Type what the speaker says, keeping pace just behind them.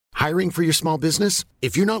Hiring for your small business?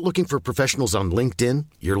 If you're not looking for professionals on LinkedIn,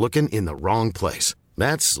 you're looking in the wrong place.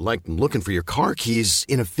 That's like looking for your car keys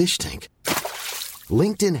in a fish tank.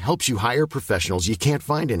 LinkedIn helps you hire professionals you can't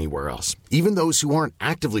find anywhere else, even those who aren't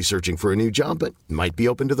actively searching for a new job but might be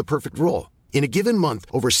open to the perfect role. In a given month,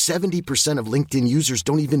 over 70% of LinkedIn users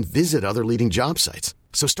don't even visit other leading job sites.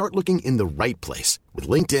 So start looking in the right place. With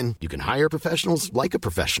LinkedIn, you can hire professionals like a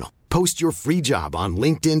professional. Post your free job on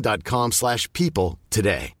linkedin.com/people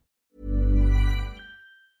today.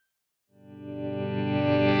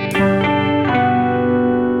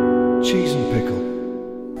 Cheese and pickle.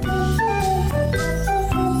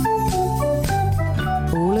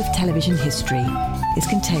 All of television history is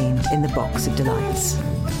contained in the box of delights.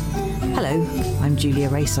 Hello, I'm Julia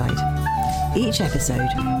Rayside. Each episode,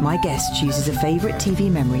 my guest chooses a favourite TV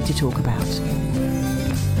memory to talk about.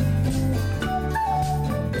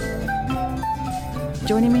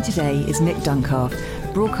 Joining me today is Nick Duncalf,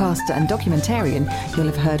 broadcaster and documentarian you'll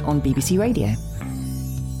have heard on BBC Radio.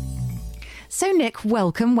 So, Nick,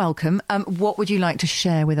 welcome. What would you like to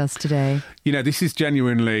share with us today? You know, this is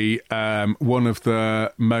genuinely one of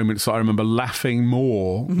the moments that I remember laughing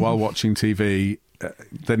more while watching TV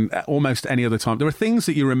than almost any other time. There are things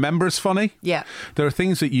that you remember as funny. Yeah. There are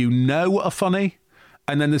things that you know are funny.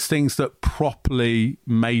 And then there's things that properly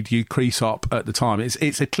made you crease up at the time.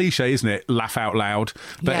 It's a cliche, isn't it? Laugh out loud.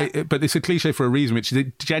 But, but it's a cliche for a reason, which is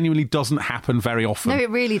it genuinely doesn't happen very often. No, it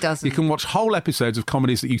really doesn't. You can watch whole episodes of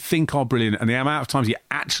comedies that you think are brilliant, and the amount of times you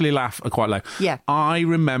actually laugh are quite low. Yeah. I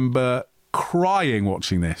remember crying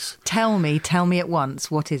watching this. Tell me at once.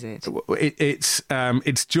 What is it?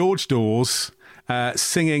 It's George Dawes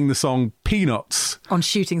singing the song Peanuts. On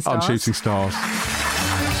Shooting Stars? On Shooting Stars.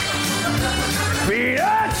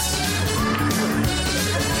 Peanuts!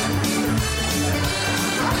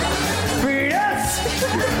 Peanuts!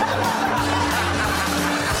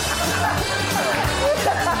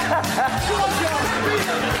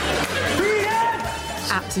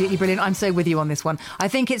 Absolutely brilliant. I'm so with you on this one. I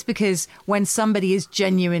think it's because when somebody is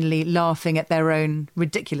genuinely laughing at their own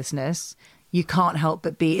ridiculousness, you can't help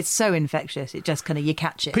but be. It's so infectious. It just kind of, you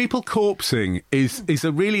catch it. People corpsing is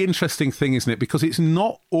a really interesting thing, isn't it? Because it's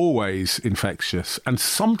not always infectious, and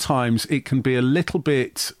sometimes it can be a little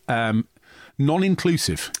bit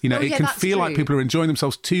non-inclusive. You know, it can feel like people are enjoying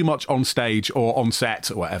themselves too much on stage or on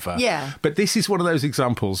set or whatever. Yeah. But this is one of those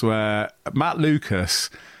examples where Matt Lucas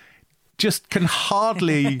just can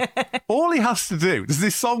hardly... all he has to do, there's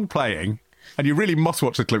this song playing... And you really must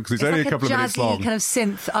watch the clip because it's only like a couple of minutes long. Kind of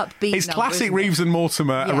synth upbeat. It's classic Reeves and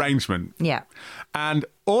Mortimer arrangement. Yeah. And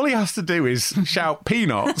all he has to do is shout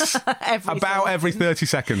peanuts every 30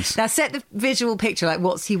 seconds. Now set the visual picture, like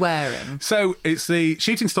what's he wearing? So it's the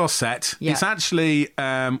Shooting Star set. Yeah. It's actually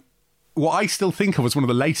what I still think of as one of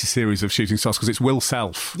the latest series of Shooting Stars because it's Will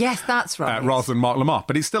Self. Yes, that's right. Rather than Mark Lamar.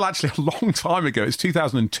 But it's still actually a long time ago. It's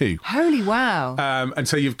 2002. Holy wow. And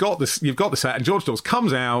so you've got the set and George Dawes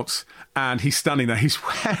comes out and he's standing there. He's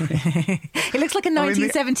wearing... It looks like a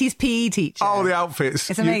 1970s PE teacher. Oh, the outfits.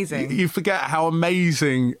 It's amazing. You forget how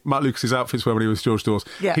amazing Matt Lucas's outfits were when he was George Dawes.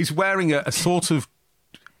 Yeah. He's wearing a sort of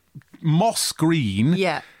moss green...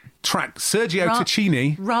 Yeah. Track Sergio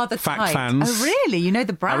Tacchini, rather fact tight. fans. Oh, really? You know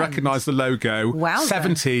the brand? I recognise the logo. Wow.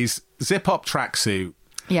 70s zip-up tracksuit.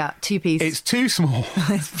 Yeah, two-piece. It's too small.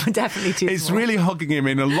 It's definitely too small. It's really hugging him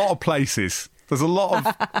in a lot of places. There's a lot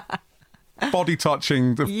of body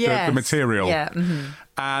touching the material. Yeah.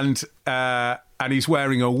 And he's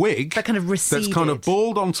wearing a wig that kind of receded. That's kind of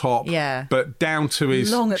bald on top, but down to his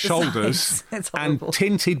shoulders, and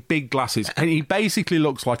tinted big glasses. And he basically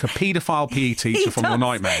looks like a paedophile PE teacher from Your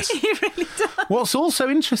Nightmares. He really does. What's also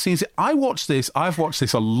interesting is I've watched this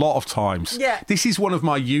a lot of times. Yeah. This is one of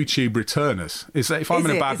my YouTube returners. Is that if I'm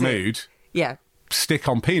in a bad mood, stick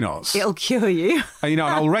on Peanuts. It'll cure you. And, and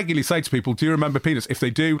I'll regularly say to people, do you remember Peanuts? If they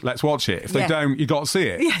do, let's watch it. If they don't, you got to see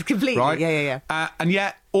it. Yeah, completely. Right? Yeah. And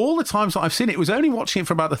yet, all the times that I've seen it, it was only watching it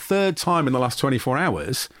for about the third time in the last 24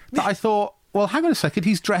 hours that I thought, well, hang on a second,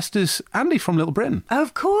 he's dressed as Andy from Little Britain.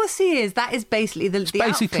 Of course he is. That is basically the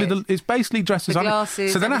outfit. It's basically dressed as Andy.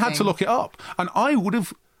 Glasses, so then everything. I had to look it up. And I would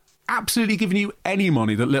have absolutely given you any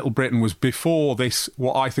money that Little Britain was before this,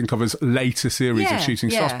 what I think of as later series of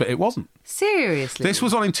Shooting Stars, but it wasn't. Seriously? This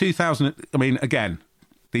was on in 2000. I mean, again,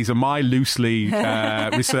 these are my loosely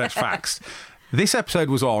researched facts. This episode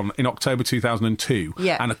was on in October 2002.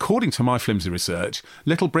 Yeah. And according to my flimsy research,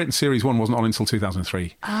 Little Britain Series 1 wasn't on until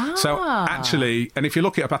 2003. So actually, and if you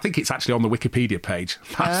look it up, I think it's actually on the Wikipedia page.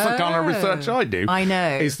 That's the kind of research I do. I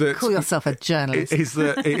know. Is that, call yourself a journalist. Is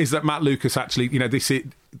that Matt Lucas actually,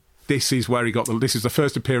 this is where he got this is the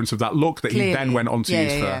first appearance of that look that he then went on to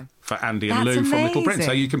use Andy and Lou from Little Britain.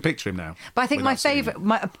 So you can picture him now. But I think my favourite,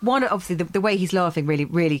 one, obviously, the way he's laughing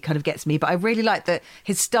really kind of gets me. But I really like that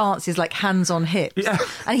his stance is like hands on hips. Yeah.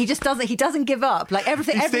 And he doesn't give up. Like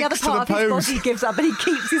every other part of his body gives up, but he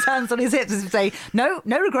keeps his hands on his hips and say, no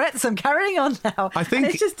regrets, I'm carrying on now. I think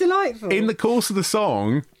and it's just delightful. In the course of the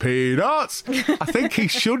song, Peanuts, I think he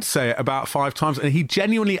should say it about 5 times, and he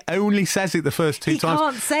genuinely only says it the first 2 times. He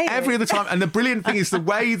can't say it. Every other time. And the brilliant thing is the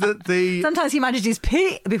way that Sometimes he manages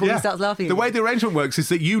P before he starts laughing. The way the arrangement works is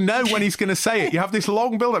that you know when he's going to say it. You have this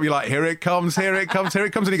long build-up. You're like, here it comes, here it comes, here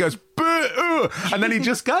it comes. And he goes, and then he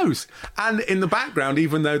just goes. And in the background,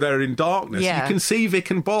 even though they're in darkness, you can see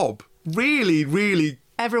Vic and Bob really, really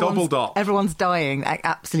doubled up. Everyone's dying,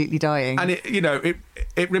 absolutely dying. And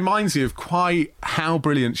it reminds you of quite how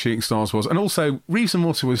brilliant Shooting Stars was. And also, Reeves and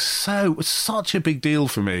Mortimer was such a big deal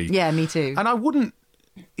for me. Yeah, me too. And I wouldn't,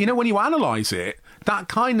 when you analyse it, that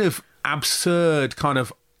kind of absurd, kind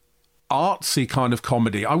of artsy kind of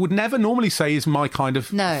comedy, I would never normally say is my kind of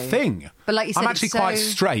thing. But like you said, I'm actually quite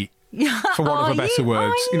straight. For want of a better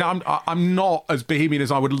words, I'm not as bohemian as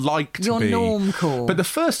I would like to be. You're normcore. But the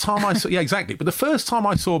first time I saw, exactly. But the first time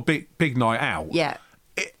I saw Big Night Out,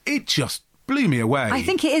 it just blew me away. I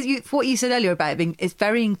think it is what you said earlier about it being. It's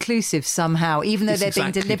very inclusive somehow, even though they're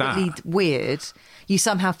being deliberately weird. You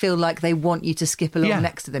somehow feel like they want you to skip along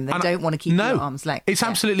next to them. They don't want to keep you at arm's length. It's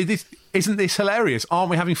absolutely this. Isn't this hilarious?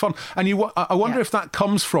 Aren't we having fun? And I wonder if that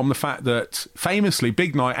comes from the fact that famously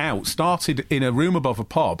Big Night Out started in a room above a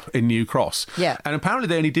pub in New Cross. Yeah. And apparently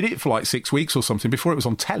they only did it for like 6 weeks or something before it was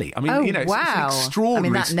on telly. I mean, it's an extraordinary. I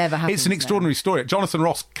mean, that never happens. It's an extraordinary story. Jonathan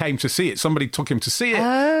Ross came to see it. Somebody took him to see it,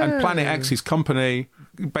 and Planet X, his company,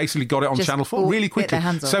 basically got it on Channel 4 really quickly.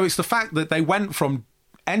 So it's the fact that they went from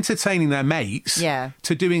entertaining their mates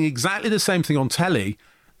to doing exactly the same thing on telly,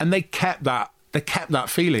 and they kept that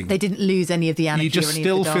feeling. They didn't lose any of the anarchy. You just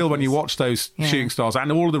still feel when you watch those Shooting Stars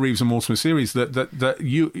and all of the Reeves and Mortimer series that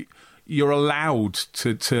you're allowed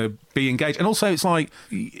to be engaged. And also, it's like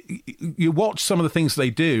you watch some of the things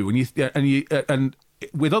they do, and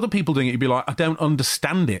with other people doing it, you'd be like, I don't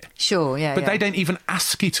understand it. Sure, yeah. But they don't even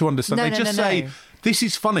ask you to understand. They just say, this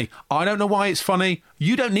is funny. I don't know why it's funny.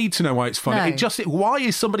 You don't need to know why it's funny. Why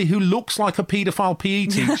is somebody who looks like a paedophile PE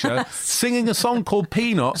teacher singing a song called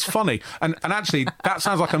Peanuts funny? And actually, that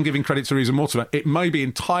sounds like I'm giving credit to Reeves and Mortimer. It may be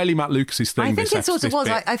entirely Matt Lucas's thing. I think it sort of was.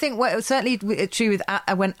 I think what was certainly true with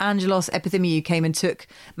when Angelos Epithemiou came and took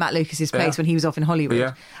Matt Lucas's place when he was off in Hollywood.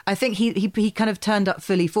 Yeah. I think he kind of turned up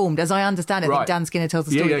fully formed. As I understand it, I think Dan Skinner tells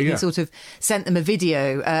the story that he sort of sent them a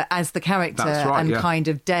video as the character kind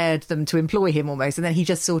of dared them to employ him almost. And then he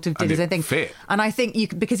just sort of did his own thing. Fit. And I think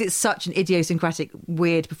because it's such an idiosyncratic,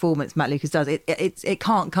 weird performance Matt Lucas does, it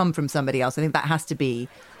can't come from somebody else. I think that has to be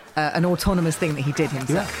an autonomous thing that he did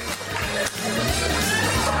himself.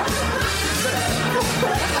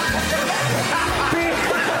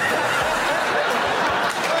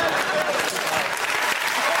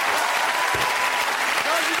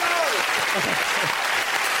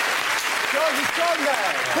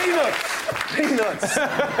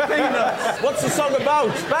 Peanuts. What's the song about?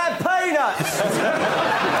 Bad peanuts. All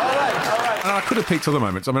right. And I could have picked other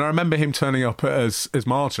moments. I mean, I remember him turning up as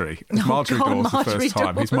Marjorie. Marjorie Dawes the first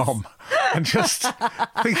time, his mom. And just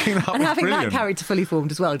thinking that and was having brilliant. that character fully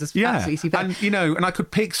formed as well, just absolutely superb. And, and I could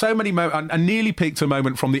pick so many moments. I nearly picked a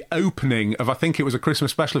moment from the opening of, I think it was a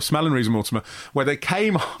Christmas special of Smell and Reeves and Mortimer, where they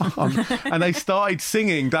came on and they started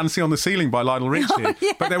singing Dancing on the Ceiling by Lionel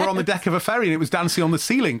Richie. But they were on the deck of a ferry and it was Dancing on the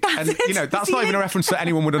Ceiling. That's not even a reference that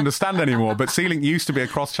anyone would understand anymore, but Sealink used to be a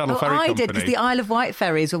cross-channel ferry company. I did, because the Isle of Wight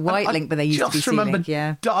ferries were White Link, but they used to be Sealink. I just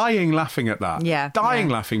remember dying laughing at that. Dying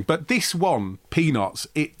laughing. But this one, Peanuts,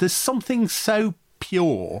 there's something so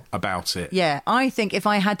pure about it. Yeah, I think if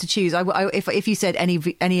I had to choose, if you said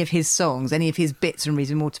any of his songs, any of his bits from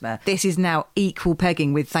Reeves and Mortimer, this is now equal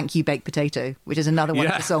pegging with Thank You Baked Potato, which is another one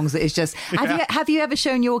of the songs that is just... Have you ever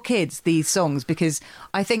shown your kids these songs? Because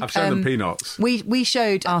I think... I've shown them Peanuts. We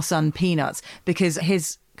showed our son Peanuts because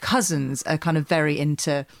his cousins are kind of very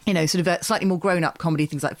into, sort of a slightly more grown-up comedy,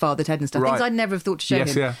 things like Father Ted and stuff, things I'd never have thought to show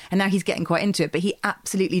him. Yeah. And now he's getting quite into it, but he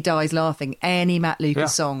absolutely dies laughing. Any Matt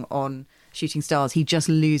Lucas song on Shooting Stars, he just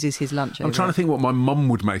loses his lunch over. I'm trying to think what my mum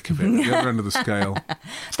would make of it at the other end of the scale.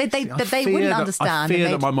 They wouldn't understand. I fear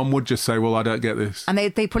that my mum would just say, well, I don't get this. And they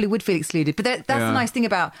probably would feel excluded. But that's the nice thing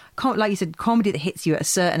about, like you said, comedy that hits you at a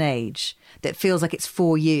certain age, that feels like it's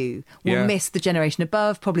for you, will miss the generation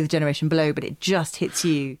above, probably the generation below, but it just hits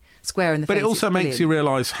you square in the face. But it also makes you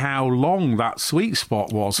realise how long that sweet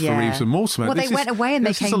spot was for Reeves and Mortimer. Well, they went away and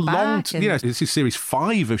they came back. This is series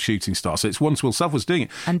 5 of Shooting Stars, so it's once Will Self was doing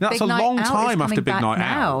it. And that's a long time after Big Night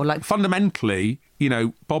Out. Like, fundamentally,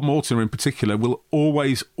 Bob Mortimer in particular will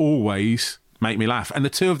always make me laugh. And the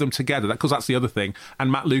two of them together, because that's the other thing,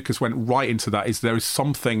 and Matt Lucas went right into that, is there is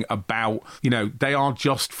something about, they are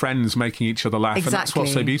just friends making each other laugh. Exactly. And that's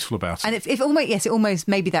what's so beautiful about it. And it almost,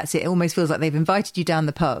 maybe that's it. It almost feels like they've invited you down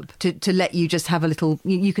the pub to let you just have a little,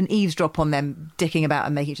 you can eavesdrop on them dicking about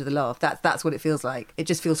and make each other laugh. That's what it feels like. It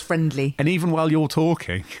just feels friendly. And even while you're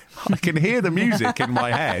talking, I can hear the music in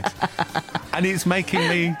my head, and it's making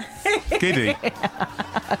me giddy.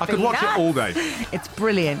 I could watch it all day. It's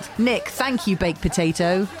brilliant. Nick, thank you, Baked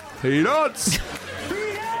Potato. Peanuts!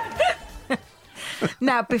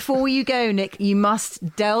 Now, before you go, Nick, you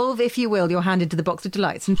must delve, if you will, your hand into the box of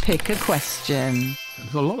delights and pick a question.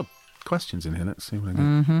 There's a lot of questions in here. Let's see what I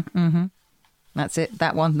get. That's it.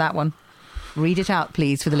 That one. Read it out,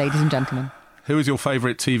 please, for the ladies and gentlemen. Who is your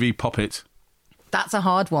favourite TV puppet? That's a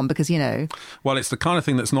hard one because, Well, it's the kind of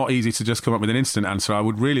thing that's not easy to just come up with an instant answer. I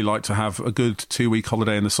would really like to have a good 2-week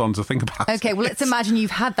holiday in the sun to think about. Okay, well, let's imagine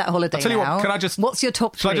you've had that holiday. I'll tell you what, can I just... What's your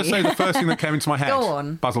top 3? Shall I just say the first thing that came into my head? Go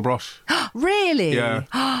on. Basil Brush. Really?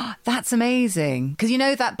 Yeah. That's amazing.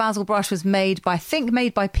 Because that Basil Brush was made by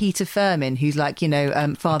Peter Firmin, who's like,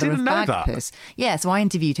 father of Bagpuss. Yeah, so I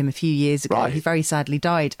interviewed him a few years ago. Right. He very sadly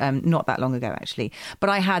died not that long ago, actually. But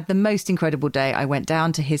I had the most incredible day. I went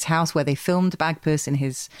down to his house where they filmed Bagpuss in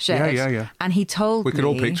his shed. Yeah. And he told me... We could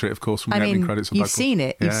all picture it, of course, from the opening credits of Bagpuss. You've seen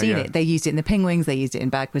it. They used it in the Penguins. They used it in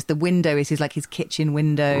Bagpuss. The window is his kitchen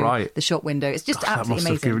window. Right. The shop window. It's just absolutely amazing.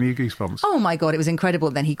 That must have given you goosebumps. Oh, my God, it was incredible.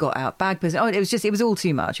 Then he got out Bagpuss. Oh, it was all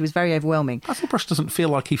too much. It was very overwhelming. Basil Brush doesn't feel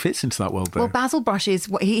like he fits into that world, though. Well, Basil Brush is...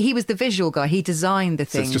 He was the visual guy. He designed the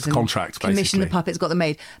things. So it's just a contract, basically. Commissioned the puppets, got them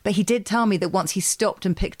made. But he did tell me that once he stopped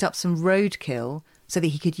and picked up some roadkill so that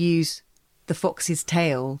he could use the fox's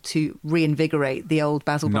tail to reinvigorate the old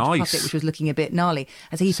Basil Brush puppet, which was looking a bit gnarly.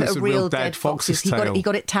 And so he put a real dead fox's tail. He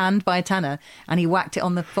got it tanned by a tanner, and he whacked it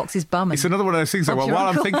on the fox's bum. It's another one of those things. While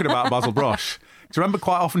I'm thinking about Basil Brush, do you remember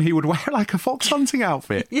quite often he would wear like a fox hunting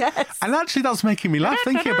outfit? Yes. And actually that's making me laugh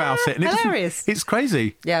thinking about it. And hilarious. It's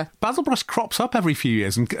crazy. Yeah. Basil Brush crops up every few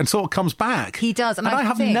years and sort of comes back. He does. And I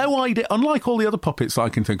have no idea, unlike all the other puppets I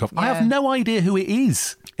can think of, I have no idea who it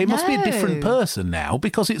is. It must be a different person now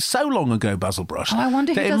because it's so long ago, Basil Brush. Oh, I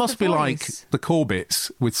wonder who that does it must the be voice. Like the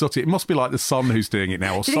Corbetts with Sooty. It must be like the son who's doing it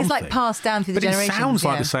now or something. It's like passed down through the generations. But it sounds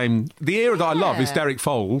like the same. The era that I love is Derek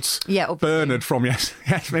Folds. Yeah, obviously. Bernard from Yes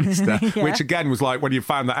Minister, which again was like when you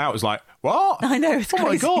found that out, it was like, what? I know, it's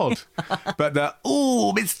crazy. Oh my God. But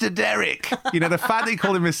Mr. Derek. The fact they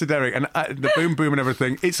call him Mr. Derek and the boom boom and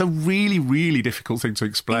everything, it's a really, really difficult thing to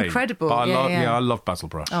explain. Incredible. But I love Basil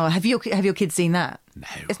Brush. Oh, have your kids seen that? No.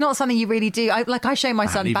 It's not something you really do. I show my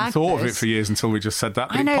son Bagpuss. I hadn't even thought of it for years until we just said that.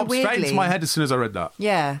 But I know, it popped weirdly. straight into my head as soon as I read that.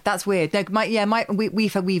 Yeah, that's weird.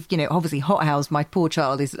 We've obviously Hot House. My poor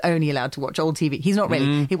child is only allowed to watch old TV. He's not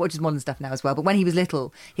really. He watches modern stuff now as well. But when he was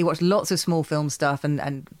little, he watched lots of small film stuff and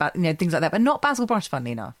things like that. But not Basil Brush,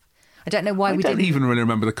 funnily enough. I don't know why we didn't. I don't even really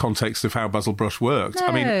remember the context of how Basil Brush worked. No.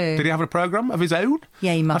 I mean, did he have a programme of his own?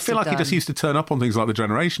 Yeah, he must I feel have like he just used to turn up on things like the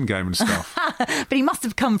Generation Game and stuff. But he must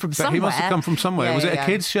have come from somewhere. He must have come from somewhere. Yeah, was it a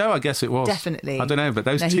kids' show? I guess it was. Definitely. I don't know, but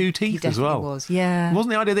those two teeth as well. Was, yeah.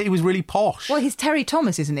 Wasn't the idea that he was really posh? Well, he's Terry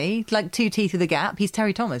Thomas, isn't he? Like 2 teeth with a gap. He's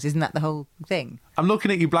Terry Thomas. Isn't that the whole thing? I'm looking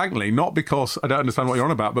at you blankly, not because I don't understand what you're on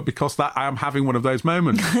about, but because that I am having one of those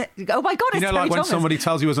moments. Oh my God, it's Terry Terry like when Thomas. somebody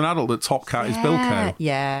tells you as an adult that Top Cat is Bilko.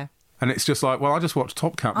 Yeah. And it's just like, well, I just watched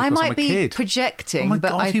Top Cat because I I'm might a be kid. projecting, oh my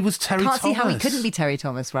but God, he was Terry can't Thomas. see how he couldn't be Terry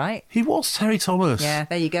Thomas, right? He was Terry Thomas. Yeah,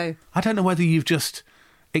 there you go. I don't know whether you've just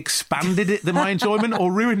expanded my enjoyment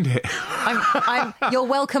or ruined it. You're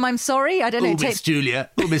welcome, I'm sorry. I don't know. Miss Julia.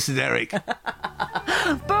 Mr. Derek.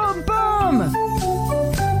 Boom, boom!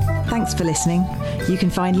 Thanks for listening. You can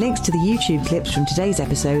find links to the YouTube clips from today's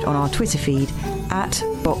episode on our Twitter feed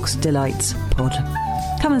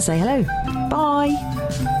 @BoxDelightsPod. Come and say hello. Bye!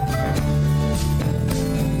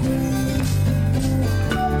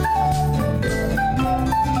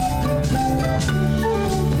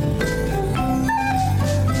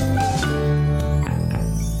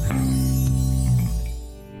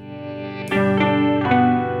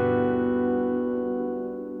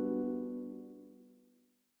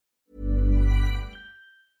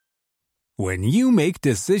 When you make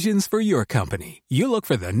decisions for your company, you look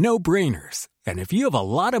for the no-brainers. And if you have a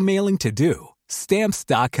lot of mailing to do,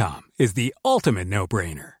 Stamps.com is the ultimate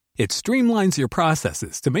no-brainer. It streamlines your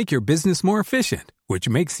processes to make your business more efficient, which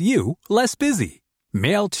makes you less busy.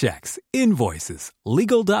 Mail checks, invoices,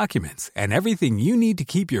 legal documents, and everything you need to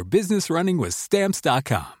keep your business running with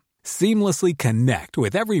Stamps.com. Seamlessly connect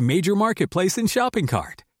with every major marketplace and shopping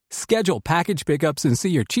cart. Schedule package pickups and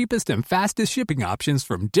see your cheapest and fastest shipping options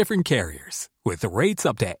from different carriers, with rates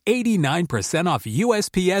up to 89% off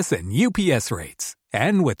USPS and UPS rates.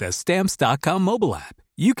 And with the Stamps.com mobile app,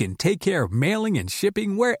 you can take care of mailing and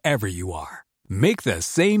shipping wherever you are. Make the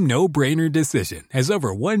same no-brainer decision as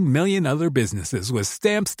over 1 million other businesses with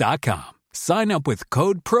Stamps.com. Sign up with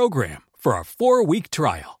code PROGRAM for a 4-week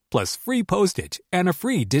trial, plus free postage and a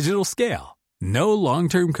free digital scale. No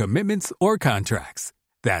long-term commitments or contracts.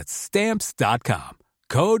 That's Stamps.com.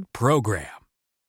 Code PROGRAM.